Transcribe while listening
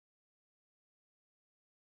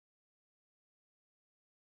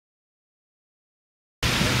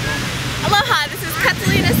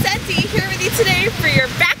today for your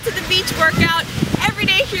back to the beach workout,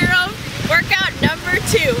 Everyday Hero workout number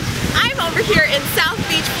 2. I'm over here in South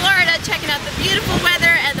Beach, Florida, checking out the beautiful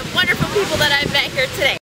weather and the wonderful people that I've met here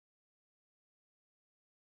today.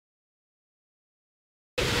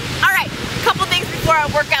 Alright, a couple things before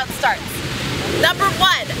our workout starts. Number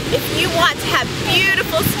 1, if you want to have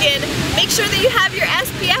beautiful skin, make sure that you have your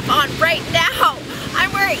SPF on right now.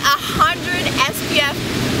 I'm wearing 100 SPF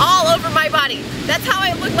all over my body. That's how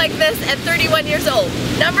I look like this at 31 years old.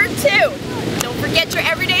 Number 2, don't forget your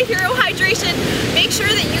Everyday Hero hydration. Make sure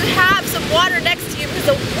that you have some water next to you, because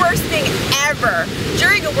the worst thing ever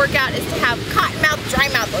during a workout is to have cotton mouth, dry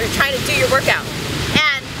mouth while you're trying to do your workout.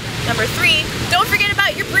 And number 3, don't forget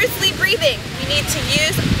about your Bruce Lee breathing. We need to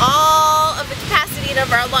use all of the capacity of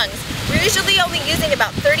our lungs. We're usually only using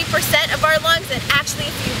about 30% of our lungs, and actually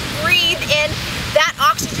if you breathe in, that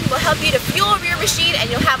oxygen will help you to fuel your machine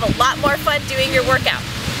and you'll have a lot more fun doing your workout.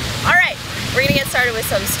 Alright, we're going to get started with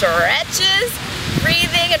some stretches,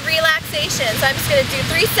 breathing, and relaxation. So I'm just going to do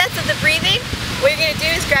 3 sets of the breathing. What you're going to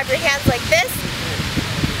do is grab your hands like this,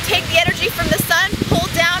 take the energy from the sun,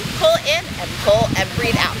 pull down, pull in, and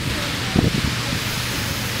breathe out.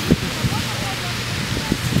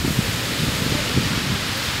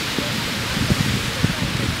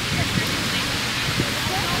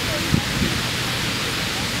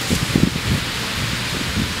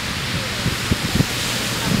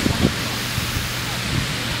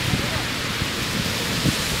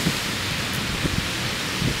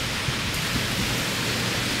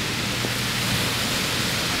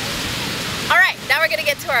 Now we're going to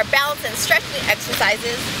get to our balance and stretching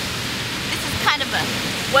exercises. This is kind of a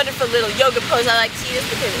wonderful little yoga pose I like to use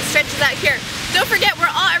because it stretches out here. Don't forget,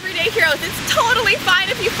 we're all everyday heroes. It's totally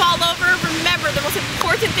fine if you fall over. Remember, the most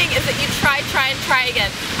important thing is that you try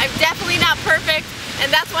again. I'm definitely not perfect,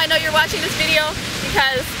 and that's why I know you're watching this video,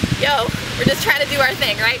 because, we're just trying to do our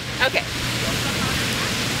thing, right? Okay.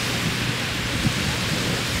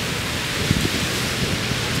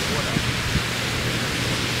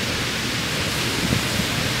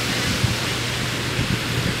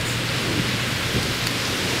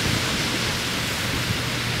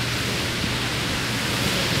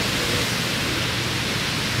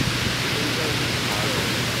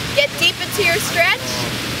 Get deep into your stretch,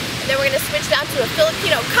 and then we're going to switch down to a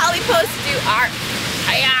Filipino collie pose to do our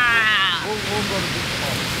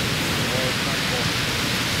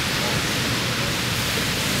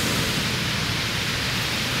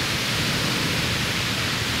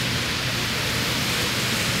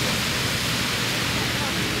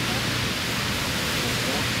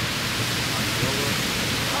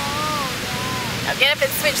Now get up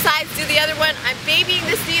and switch sides, do the other one. I'm babying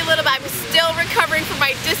this knee a little bit. I'm still recovering from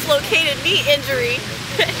my dislocated knee injury.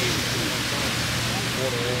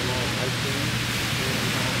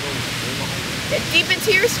 Get deep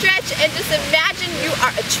into your stretch and just imagine you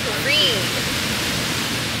are a tree.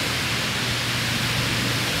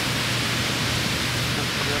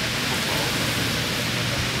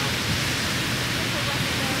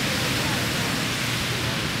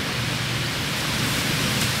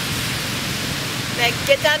 Then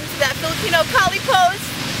get down into that Filipino collie pose.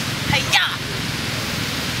 Hi-ya!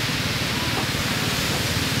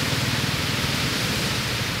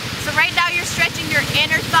 So right now you're stretching your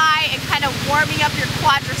inner thigh and kind of warming up your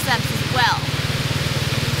quadriceps as well.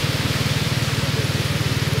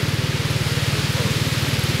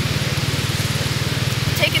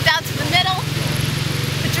 Take it down to the middle.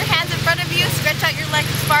 Put your hands in front of you. Stretch out your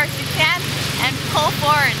legs as far as you can and pull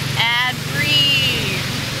forward and breathe.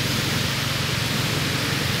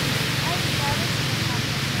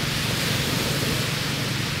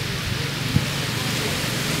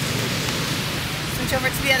 Over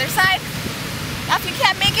to the other side. Now if you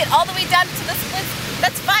can't make it all the way down to the splits,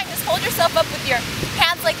 that's fine. Just hold yourself up with your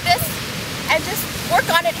hands like this and just work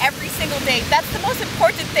on it every single day. That's the most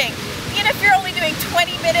important thing. Even if you're only doing 20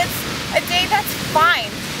 minutes a day, that's fine.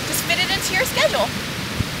 Just fit it into your schedule.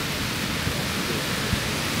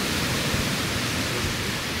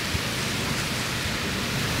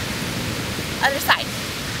 Other side.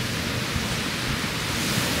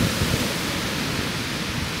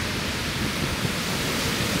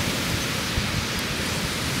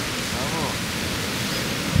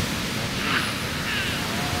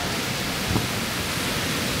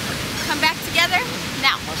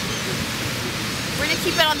 Now, we're going to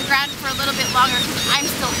keep it on the ground for a little bit longer because I'm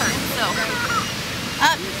still hurt. So,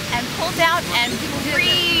 up and pull down and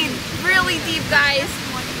breathe really deep, guys.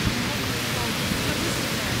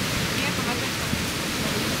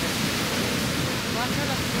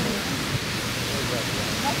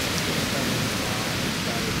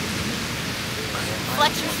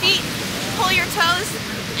 Flex your feet, pull your toes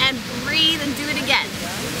and breathe and do it again.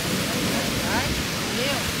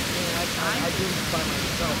 I do it by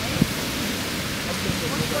myself.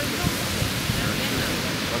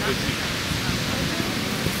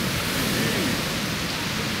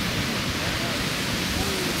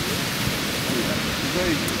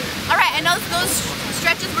 Alright, I know those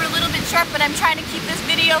stretches were a little bit short, but I'm trying to keep this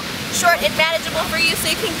video short and manageable for you so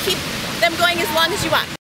you can keep them going as long as you want.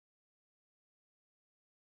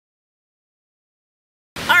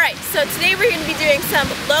 Alright, so today we're going to be doing some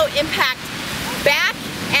low impact back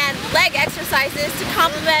and leg exercises to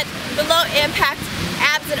complement the low impact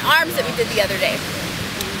abs and arms that we did the other day.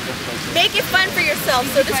 Make it fun for yourself.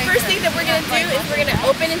 So this first thing that we're going to do is we're going to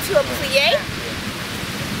open into a plie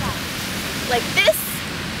like this.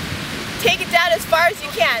 Take it down as far as you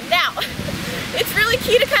can. Now, it's really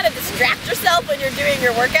key to kind of distract yourself when you're doing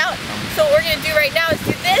your workout. So what we're going to do right now is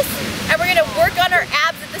do this, and we're going to work on our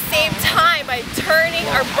abs at the same time by turning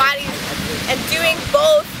our bodies and doing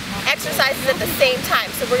both exercises at the same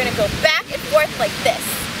time. So we're going to go back and forth like this.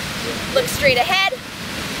 Look straight ahead.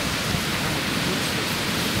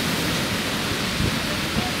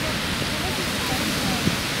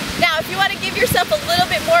 Now, if you want to give yourself a little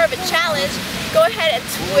bit more of a challenge, go ahead and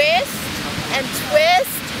twist and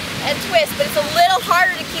twist and twist, but it's a little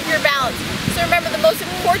harder to keep your balance. So remember, the most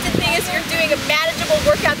important thing is you're doing a manageable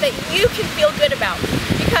workout that you can feel good about,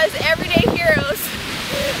 because everyday heroes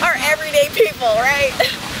are everyday people, right?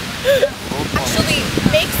 Actually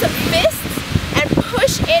make some fists and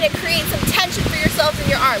push in and create some tension for yourselves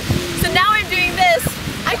in your arms. So now I'm doing this.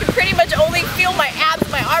 I can pretty much only feel my abs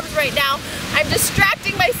and my arms right now. I'm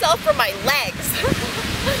distracting myself from my legs.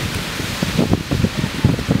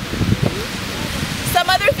 Some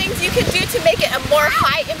other things you can do to make it a more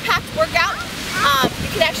high impact workout. You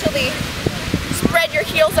can actually spread your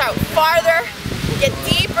heels out farther, get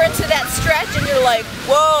deeper into that stretch, and you're like,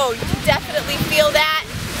 whoa, you can definitely feel that.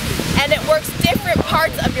 And it works different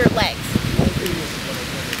parts of your legs.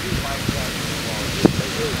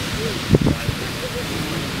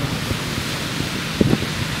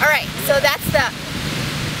 Alright, so that's the...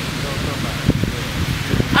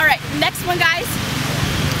 Alright, next one, guys,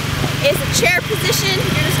 is a chair position.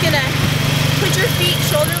 You're just going to put your feet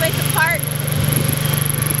shoulder length apart,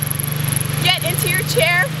 get into your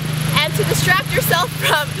chair, and to distract yourself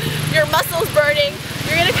from your muscles burning,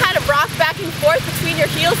 you're going to kind of rock back and forth between your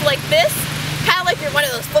heels like this, kind of like you're one of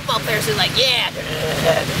those football players who's like, yeah,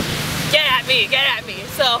 get at me, get at me.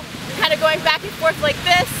 So you're kind of going back and forth like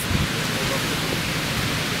this.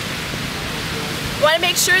 You want to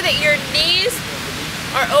make sure that your knees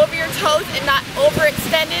are over your toes and not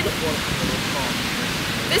overextended.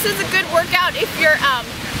 This is a good workout if you're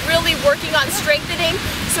really working on strengthening.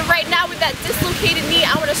 So right now with that dislocated knee,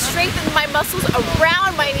 I want to strengthen my muscles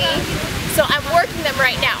around my knee. So I'm working them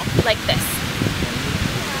right now, like this.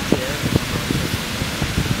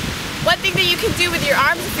 One thing that you can do with your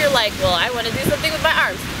arms if you're like, well, I want to do something with my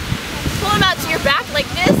arms. Pull them out to your back like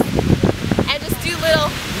this, and just do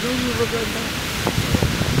little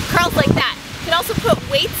curls like that. You can also put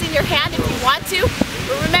weights in your hand if you want to.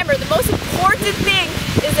 But remember, the most important thing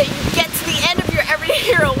is that you get to the end of your Everyday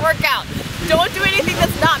Hero workout. Don't do anything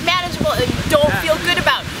that's not manageable and you don't feel good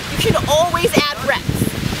about. You can always add reps.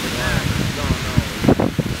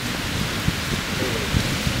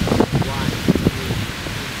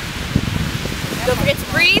 Don't forget to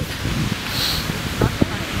breathe.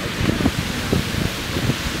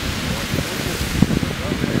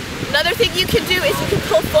 Another thing you can do is you can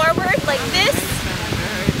pull forward like this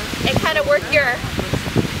and kind of work your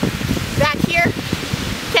back here.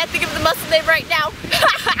 Can't think of the muscle name right now.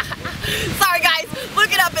 Sorry guys,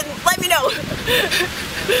 look it up and let me know.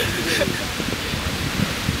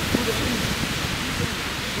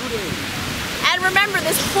 And remember,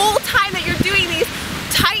 this whole time that you're doing these,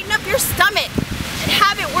 tighten up your stomach and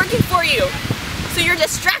have it working for you. So you're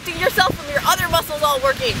distracting yourself from your other muscles all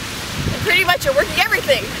working. And pretty much you're working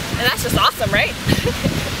everything. And that's just awesome, right?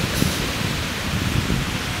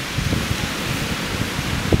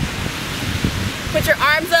 Put your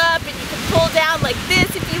arms up and you can pull down like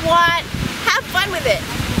this if you want. Have fun with it.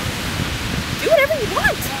 Do whatever you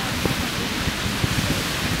want.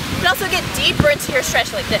 You can also get deeper into your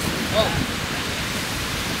stretch like this.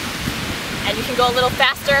 And you can go a little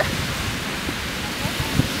faster.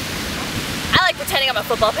 I like pretending I'm a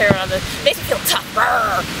football player on this. Makes me feel tough.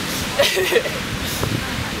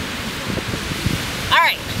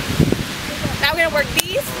 Alright. Now we're going to work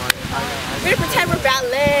these. We're going to pretend we're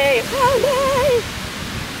ballet. Ballet.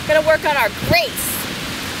 We're going to work on our grace.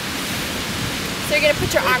 So you're going to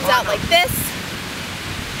put your arms out like this.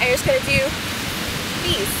 And you're just going to do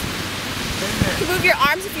these. You can move your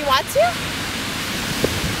arms if you want to.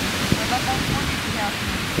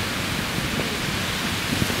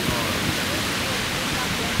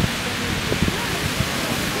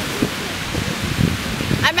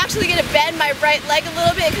 I'm actually going to bend my right leg a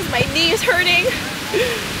little bit because my knee is hurting.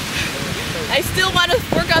 I still want to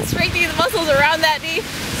work on strengthening the muscles around that knee.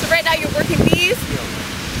 So right now you're working these.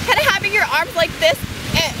 Kind of having your arms like this.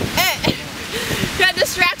 That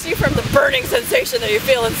distracts you from the burning sensation that you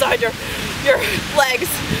feel inside your legs.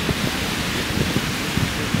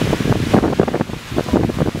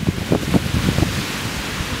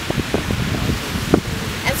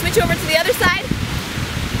 And switch over to the other side.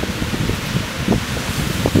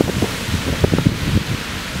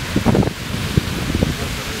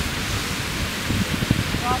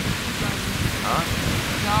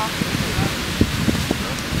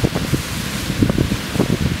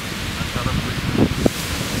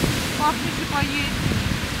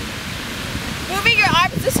 Moving your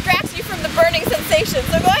arms distracts you from the burning sensation,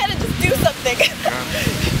 so go ahead and just do something.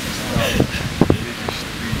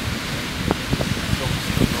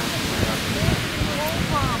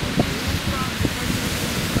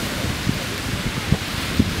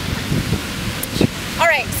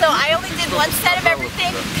 Alright, so I only did one set of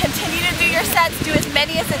everything. Continue to do your sets, do as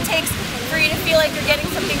many as it takes for you to feel like you're getting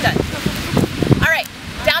something done. Alright,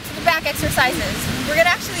 down to the back exercises. We're going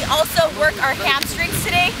to actually also work our hamstrings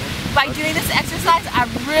today by doing this exercise. I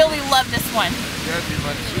really love this one.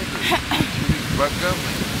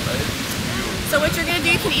 So what you're going to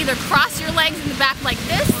do, you can either cross your legs in the back like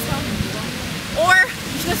this, or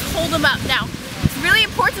you just hold them up. Now, it's really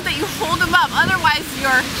important that you hold them up, otherwise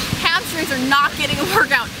your hamstrings are not getting a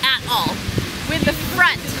workout at all. With the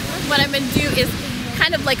front, what I'm going to do is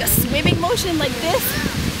kind of like a swimming motion like this.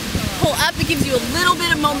 Pull up, it gives you a little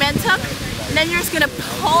bit of momentum, and then you're just going to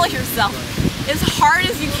pull yourself as hard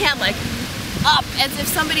as you can, like up, as if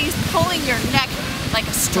somebody's pulling your neck like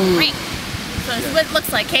a string. So this is what it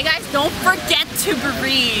looks like. Okay guys, don't forget to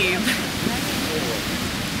breathe.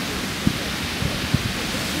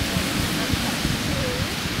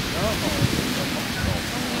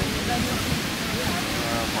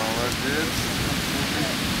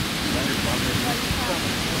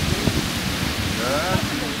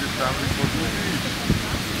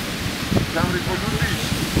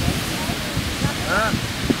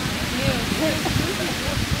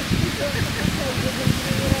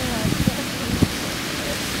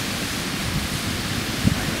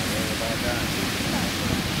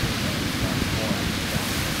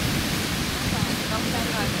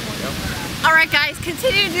 Alright guys,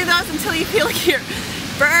 continue to do those until you feel like you're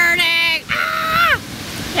burning. Ah!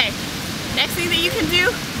 Okay, next thing that you can do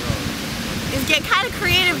is get kind of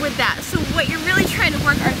creative with that. So what you're really trying to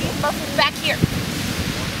work are these muscles back here.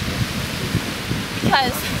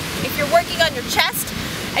 Because if you're working on your chest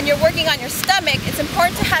and you're working on your stomach, it's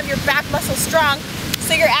important to have your back muscles strong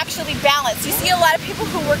so you're actually balanced. You see a lot of people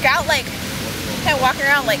who work out like, kind of walking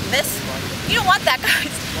around like this. You don't want that,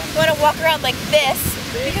 guys. You want to walk around like this,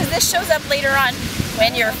 because this shows up later on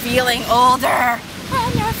when you're feeling older.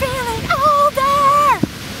 When you're feeling older.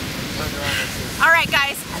 Alright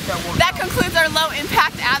guys, that concludes our low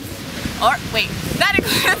impact that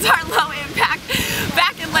includes our low impact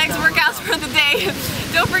back and legs workouts for the day.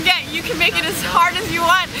 Don't forget, you can make it as hard as you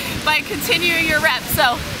want by continuing your reps.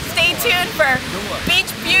 So stay tuned for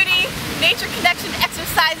beach beauty, nature connection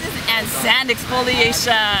exercises, and sand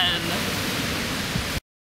exfoliation.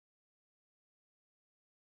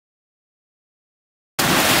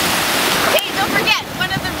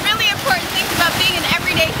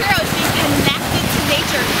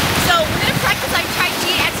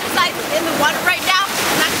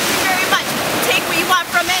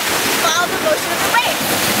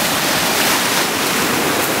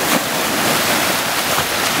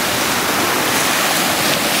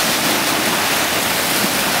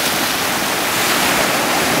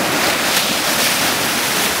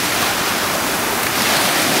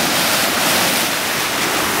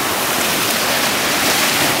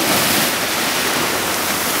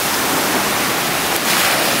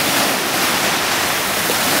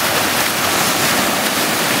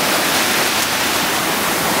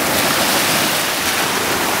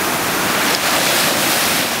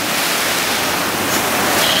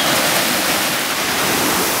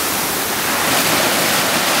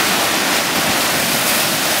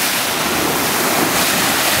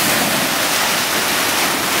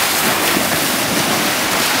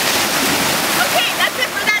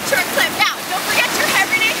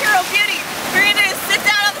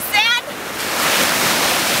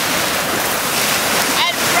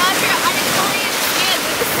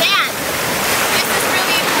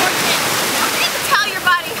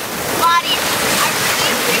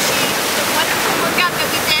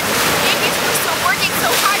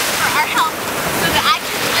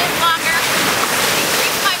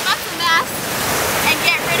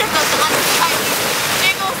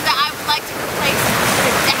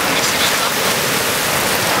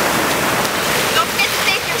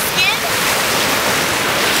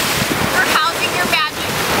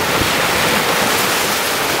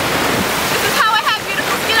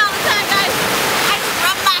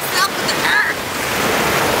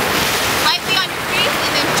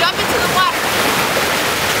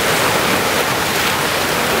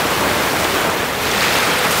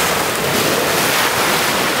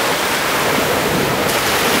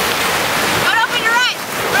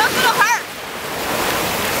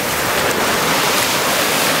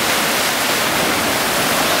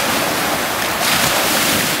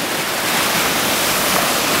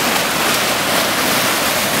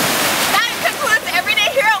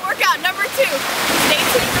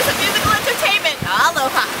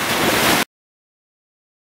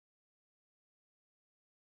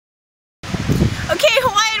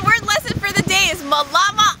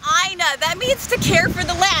 to care for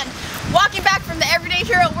the land. Walking back from the Everyday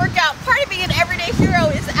Hero workout, part of being an Everyday Hero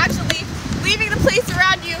is actually leaving the place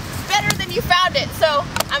around you better than you found it. So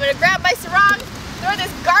I'm gonna grab my sarong, throw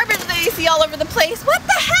this garbage that you see all over the place, what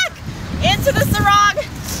the heck, into the sarong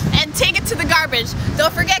and take it to the garbage.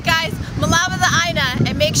 Don't forget guys, malama the aina,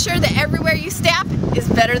 and make sure that everywhere you step is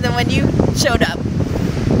better than when you showed up.